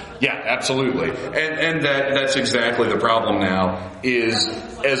return. Yeah, absolutely. And that's exactly the problem now is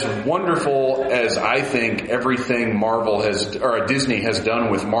as wonderful as I think everything Disney has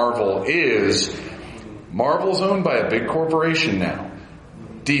done with Marvel is, Marvel's owned by a big corporation now.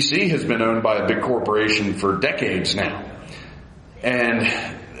 DC has been owned by a big corporation for decades now. And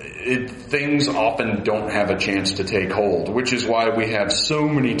things often don't have a chance to take hold, which is why we have so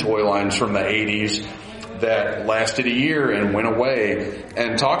many toy lines from the 80s that lasted a year and went away.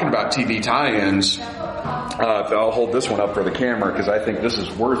 And talking about TV tie-ins, I'll hold this one up for the camera because I think this is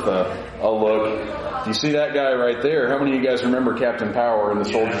worth a look. You see that guy right there? How many of you guys remember Captain Power and the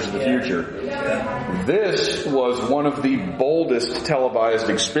Soldiers of the Future? This was one of the boldest televised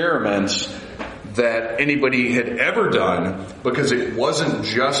experiments that anybody had ever done, because it wasn't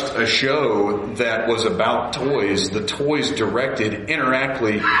just a show that was about toys. The toys directed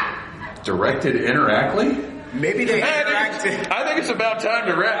interactly? Maybe they interacted. I think it's about time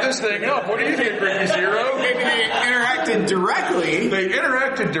to wrap this thing up. What do you think, Ricky Zero? Maybe they interacted directly. They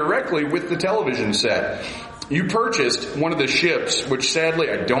interacted directly with the television set. You purchased one of the ships, which sadly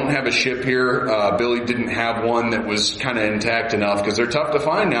I don't have a ship here. Billy didn't have one that was kind of intact enough because they're tough to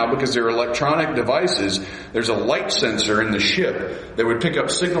find now because they're electronic devices. There's a light sensor in the ship that would pick up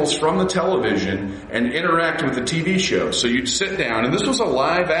signals from the television and interact with the TV show. So you'd sit down, and this was a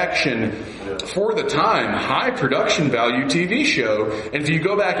live action, for the time, high production value TV show. And if you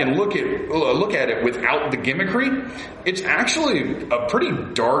go back and look at it without the gimmickry, it's actually a pretty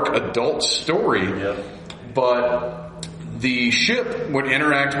dark adult story. But the ship would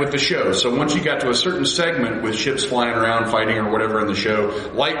interact with the show. So once you got to a certain segment with ships flying around, fighting or whatever in the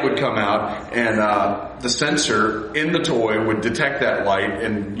show, light would come out, and the sensor in the toy would detect that light,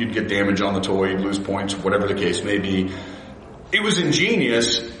 and you'd get damage on the toy, you'd lose points, whatever the case may be. It was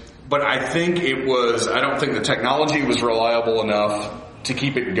ingenious, but I don't think the technology was reliable enough to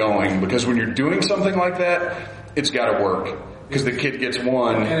keep it going, because when you're doing something like that, it's got to work. Because the kid gets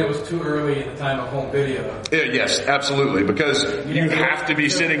one. And it was too early in the time of home video. Yes, absolutely. Because you have to be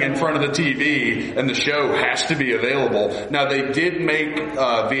sitting in front of the TV and the show has to be available. Now, they did make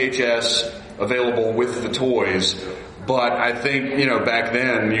VHS available with the toys. But I think, back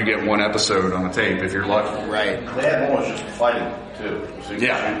then you get one episode on a tape if you're lucky. Right. They had one was just fighting, too. So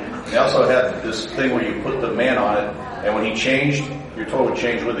yeah. They also had this thing where you put the man on it, and when he changed, your toy would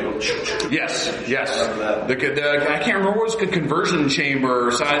change with it. Yes. I can't remember what was the conversion chamber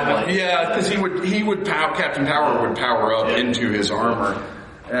or something. Yeah, because Captain Power would power up into his armor.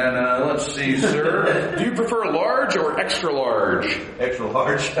 And let's see, sir. Do you prefer large or extra large? Extra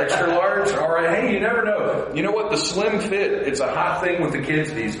large. Extra large? All right. Hey, you never know. You know what? The slim fit, it's a hot thing with the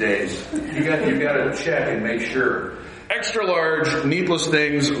kids these days. You got to check and make sure. Extra large, Needless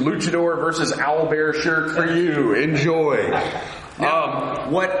Things, Luchador versus Owlbear shirt for you. Enjoy.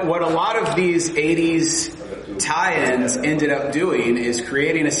 What a lot of these 80s tie-ins ended up doing is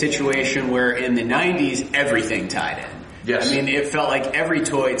creating a situation where in the 90s everything tied in. Yes. I mean, it felt like every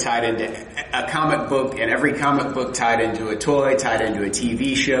toy tied into a comic book, and every comic book tied into a toy, tied into a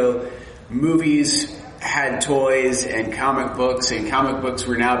TV show. Movies had toys and comic books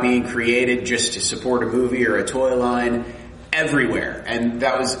were now being created just to support a movie or a toy line everywhere. And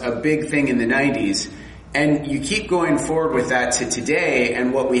that was a big thing in the 90s. And you keep going forward with that to today,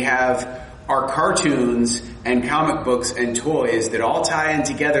 and what we have are cartoons and comic books and toys that all tie in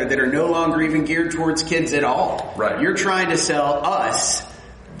together that are no longer even geared towards kids at all. Right. You're trying to sell us,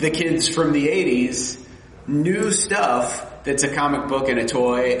 the kids from the 80s, new stuff that's a comic book and a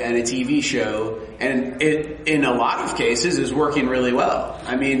toy and a TV show, and it, in a lot of cases, is working really well.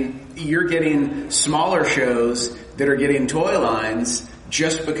 I mean, you're getting smaller shows that are getting toy lines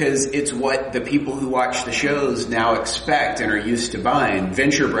just because it's what the people who watch the shows now expect and are used to buying.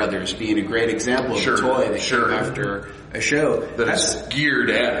 Venture Brothers being a great example of a toy that came after a show. That's geared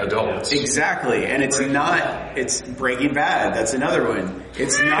at adults. Exactly. And it's Breaking Bad. That's another one.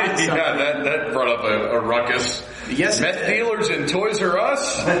 It's not that brought up a ruckus. Yes. Meth dealers in Toys R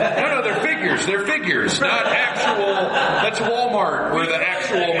Us? No, they're figures. They're figures, not actual. That's Walmart, where the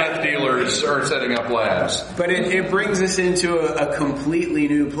actual meth dealers are setting up labs. But it brings us into a completely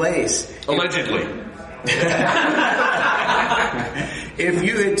new place. Allegedly. If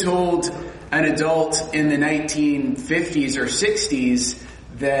you had told an adult in the 1950s or 60s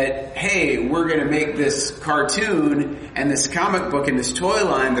that, hey, we're going to make this cartoon and this comic book and this toy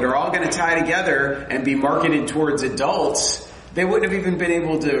line that are all going to tie together and be marketed towards adults, they wouldn't have even been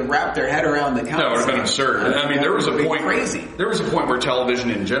able to wrap their head around the concept. No, it would have been absurd. I mean, there was a point. Crazy. There was a point where television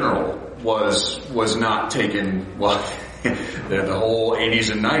in general was not taken well. The whole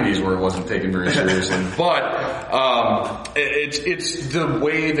 80s and 90s where it wasn't taken very seriously. But it's the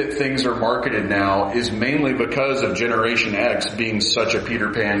way that things are marketed now is mainly because of Generation X being such a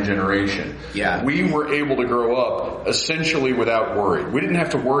Peter Pan generation. Yeah. We were able to grow up essentially without worry. We didn't have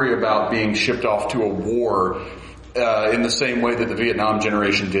to worry about being shipped off to a war in the same way that the Vietnam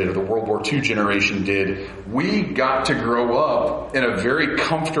generation did or the World War II generation did. We got to grow up in a very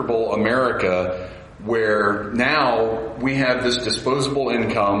comfortable America where now we have this disposable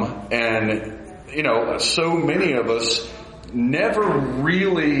income, and so many of us never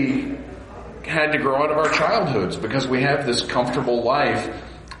really had to grow out of our childhoods because we have this comfortable life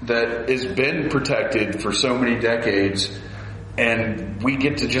that has been protected for so many decades, and we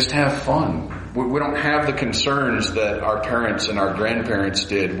get to just have fun. We don't have the concerns that our parents and our grandparents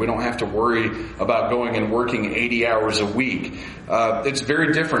did. We don't have to worry about going and working 80 hours a week. It's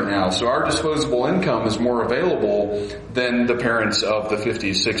very different now. So our disposable income is more available than the parents of the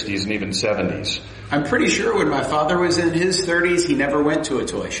 50s, 60s, and even 70s. I'm pretty sure when my father was in his 30s, he never went to a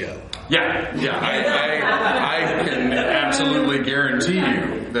toy show. Yeah. I can absolutely guarantee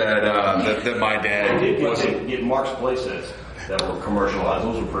you that my dad wasn't. Get Mark's playsets that were commercialized.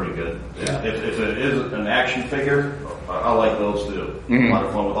 Those were pretty good. Yeah. If it is an action figure, I like those too. A lot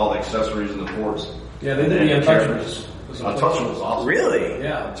of fun with all the accessories and the ports. Yeah, they did the Untouchables. Untouchables was awesome. Really?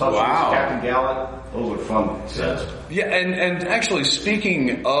 Yeah. Untouchables, Wow. Captain Gallant. Those were fun sets. Yeah, and actually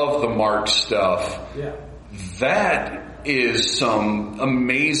speaking of the Mark stuff, that is some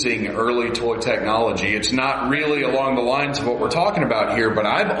amazing early toy technology. It's not really along the lines of what we're talking about here, but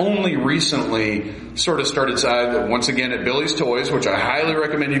I've only recently sort of started once again at Billy's Toys, which I highly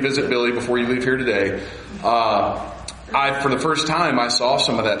recommend you visit Billy before you leave here today. For the first time, I saw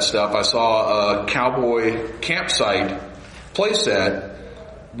some of that stuff. I saw a cowboy campsite playset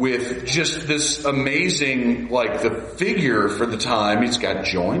with just this amazing, like, the figure for the time. He's got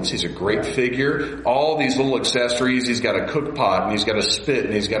joints. He's a great figure. All these little accessories. He's got a cook pot, and he's got a spit,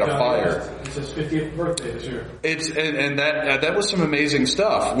 and he's got a fire. It's his 50th birthday this year. And that was some amazing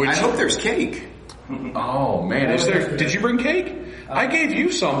stuff. Which, I hope there's cake. Oh man, is there? Did you bring cake? I gave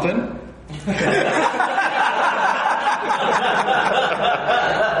you something.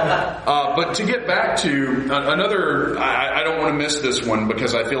 But to get back to another, I don't want to miss this one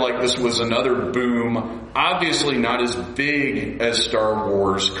because I feel like this was another boom. Obviously not as big as Star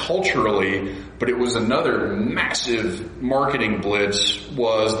Wars culturally, but it was another massive marketing blitz,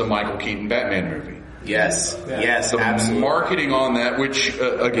 was the Michael Keaton Batman movie. Yes, yes, the absolutely. marketing on that, which,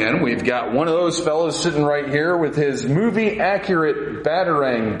 again, we've got one of those fellows sitting right here with his movie-accurate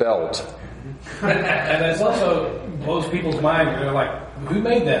Batarang belt. And it's also blows people's mind. They're like, who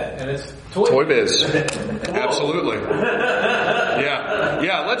made that? And it's Toy Biz. Absolutely.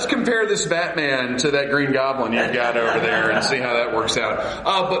 Yeah, let's compare this Batman to that Green Goblin you've got over there and see how that works out.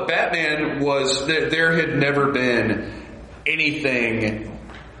 But Batman there had never been anything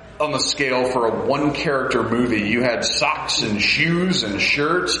on the scale for a one-character movie. You had socks and shoes and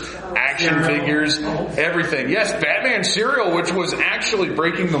shirts, action figures, everything. Yes, Batman cereal, which was actually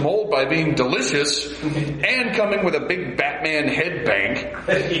breaking the mold by being delicious and coming with a big Batman head bank.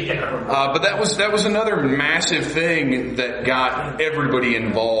 But that was another massive thing that got everybody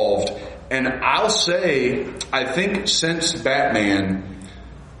involved. And I'll say, I think since Batman,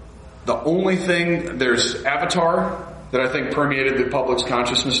 the only thing, there's Avatar, that I think permeated the public's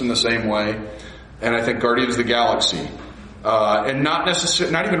consciousness in the same way, and I think Guardians of the Galaxy, and not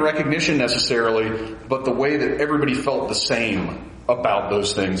even recognition necessarily, but the way that everybody felt the same about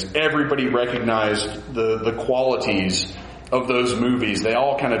those things. Everybody recognized the qualities of those movies. They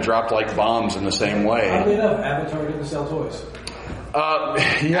all kind of dropped like bombs in the same way. Oddly enough, Avatar didn't sell toys.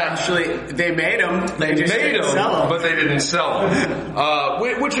 Actually, they made them. They just didn't sell them. But they didn't sell them.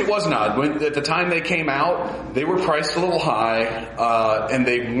 Which it was not. At the time they came out, they were priced a little high, and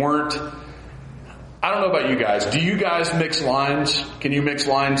they weren't. I don't know about you guys. Do you guys mix lines? Can you mix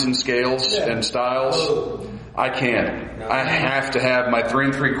lines and scales and styles? I can't. I have to have my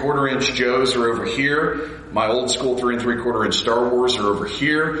 3 3/4 inch Joes are over here. My old school 3 3/4 inch Star Wars are over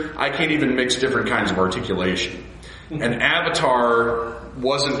here. I can't even mix different kinds of articulation. And Avatar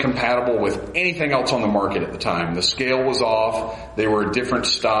wasn't compatible with anything else on the market at the time. The scale was off. They were a different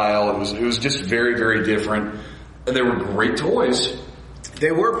style. It was just very, very different. And they were great toys.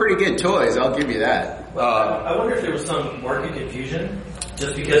 They were pretty good toys, I'll give you that. I wonder if there was some market confusion,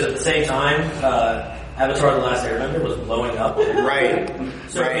 just because at the same time, Avatar: The Last Airbender was blowing up. Right.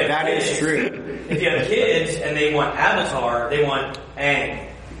 So right, that is true. If you have kids and they want Avatar, they want Aang.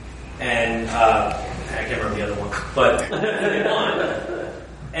 And, I can't remember the other one. But they want.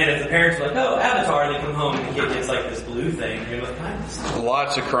 And if the parents are like, oh, Avatar, they come home and the kid gets like this blue thing, and you're like,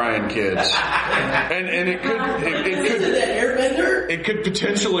 lots of crying kids. and it could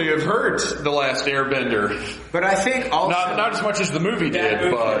potentially have hurt The Last Airbender. But I think also not as much as the movie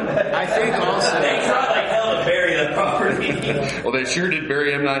did, but I think also they tried like hell to bury the property. Well, they sure did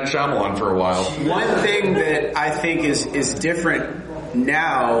bury M. Night Shyamalan for a while. One thing that I think is different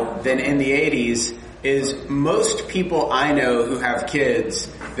now than in the 80s is most people I know who have kids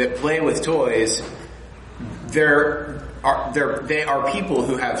that play with toys, they are people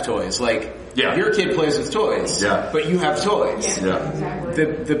who have toys. Like, your kid plays with toys, but you have toys.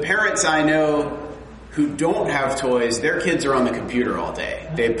 the parents I know who don't have toys, their kids are on the computer all day.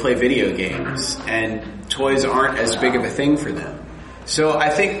 They play video games, and toys aren't as big of a thing for them. So I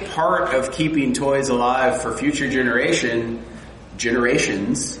think part of keeping toys alive for future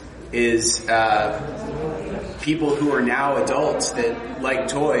generations is people who are now adults that like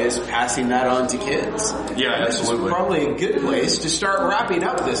toys passing that on to kids. Yeah, absolutely. This is probably a good place to start wrapping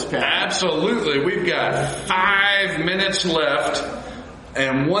up this panel. Absolutely. We've got 5 minutes left.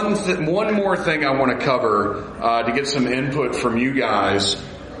 And one more thing I want to cover to get some input from you guys.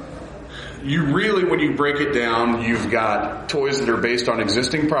 You really, when you break it down, you've got toys that are based on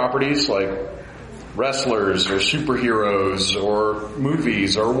existing properties like wrestlers or superheroes or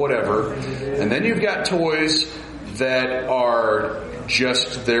movies or whatever. And then you've got toys that are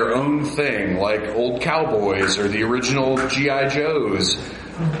just their own thing, like old cowboys or the original G.I. Joes.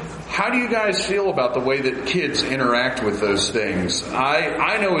 How do you guys feel about the way that kids interact with those things?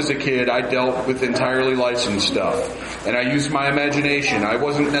 I know as a kid I dealt with entirely licensed stuff, and I used my imagination. I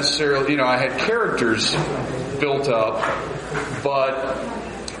wasn't necessarily, I had characters built up, but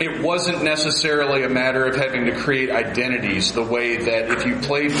it wasn't necessarily a matter of having to create identities the way that if you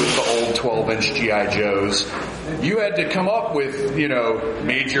played with the old 12-inch G.I. Joes, you had to come up with,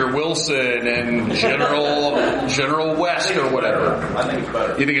 Major Wilson and General West or whatever. I think it's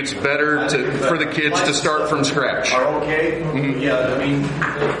better. You think it's better for the kids to start from scratch? Okay. Mm-hmm. Yeah, I mean,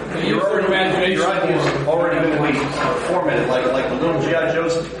 your ideas already going to be formatted. Like the little G.I.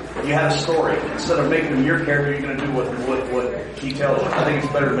 Joes, you had a story. Instead of making them your character, you're going to do what he tells you. I think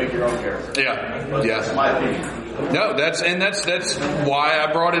it's better to make your own character. Yeah. That's my opinion. No, that's why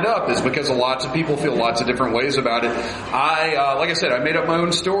I brought it up, is because lots of people feel lots of different ways about it. Like I said, I made up my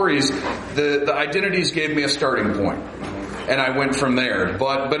own stories. The identities gave me a starting point, and I went from there.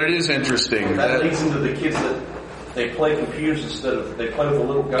 But it is interesting. That leads into the kids that they play computers instead of they play with a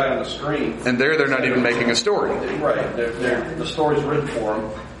little guy on the screen. And they're not even making a story. Right. The story's written for them.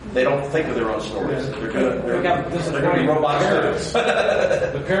 They don't think of their own stories. They're going to be robots.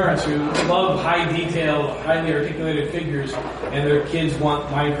 The parents who love high detail, highly articulated figures, and their kids want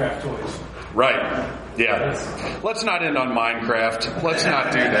Minecraft toys. Right. Yeah. Let's not end on Minecraft. Let's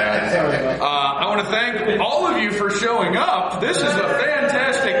not do that. I want to thank all of you for showing up. This is a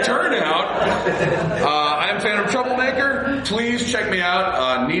fantastic turnout. I'm Phantom Troublemaker. Please check me out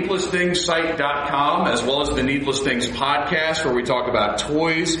on needlessthingssite.com, as well as the Needless Things podcast, where we talk about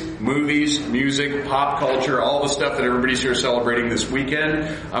toys, movies, music, pop culture, all the stuff that everybody's here celebrating this weekend.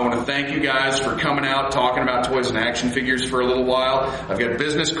 I want to thank you guys for coming out, talking about toys and action figures for a little while. I've got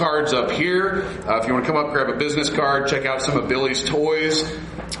business cards up here. If you want to come up, grab a business card, check out some of Billy's toys.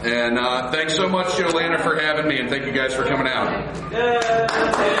 And thanks so much, Jolana, for having me, and thank you guys for coming out.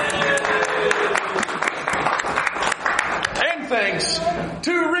 And thanks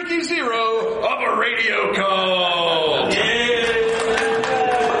to Ricky Zero of A Radio Cult.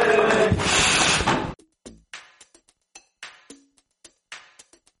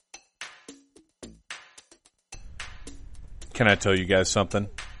 Can I tell you guys something?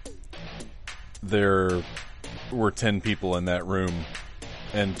 There were 10 people in that room,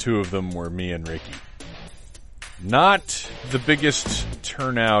 and 2 of them were me and Ricky. Not the biggest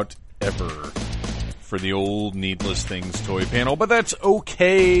turnout ever for the old Needless Things toy panel, but that's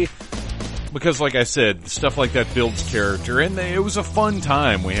okay, because like I said, stuff like that builds character, and it was a fun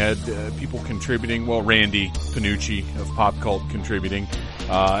time. We had people contributing, Randy Panucci of Pop Cult contributing,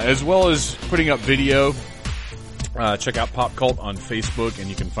 as well as putting up video. Check out Pop Cult on Facebook, and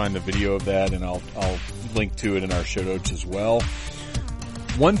you can find the video of that, and I'll link to it in our show notes as well.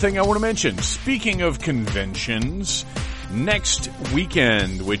 One thing I want to mention, speaking of conventions, next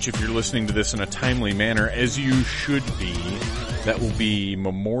weekend, which if you're listening to this in a timely manner, as you should be, that will be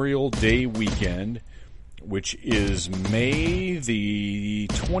Memorial Day weekend, which is May the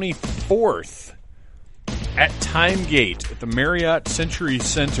 24th. At Timegate at the Marriott Century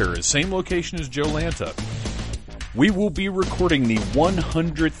Center, same location as Jolanta. We will be recording the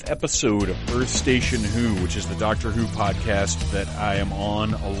 100th episode of Earth Station Who, which is the Doctor Who podcast that I am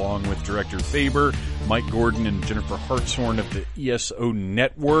on along with Director Faber, Mike Gordon, and Jennifer Hartshorn of the ESO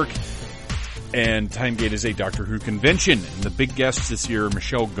Network. And Timegate is a Doctor Who convention. And the big guests this year are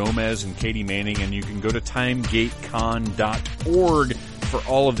Michelle Gomez and Katie Manning, and you can go to timegatecon.org for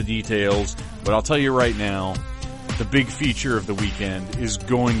all of the details. But I'll tell you right now, the big feature of the weekend is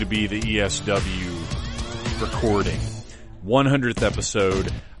going to be the ESW recording. 100th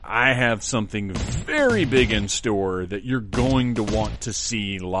episode. I have something very big in store that you're going to want to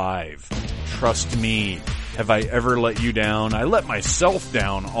see live. Trust me. Have I ever let you down? I let myself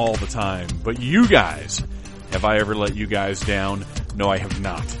down all the time. But you guys, have I ever let you guys down? No, I have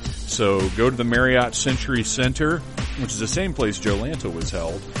not. So go to the Marriott Century Center, which is the same place Joe Lanta was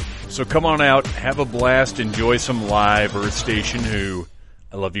held. So come on out, have a blast, enjoy some live Earth Station Who.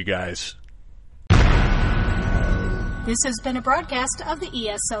 I love you guys. This has been a broadcast of the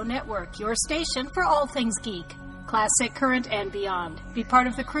ESO Network, your station for all things geek, classic, current, and beyond. Be part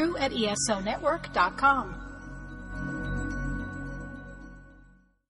of the crew at ESONetwork.com.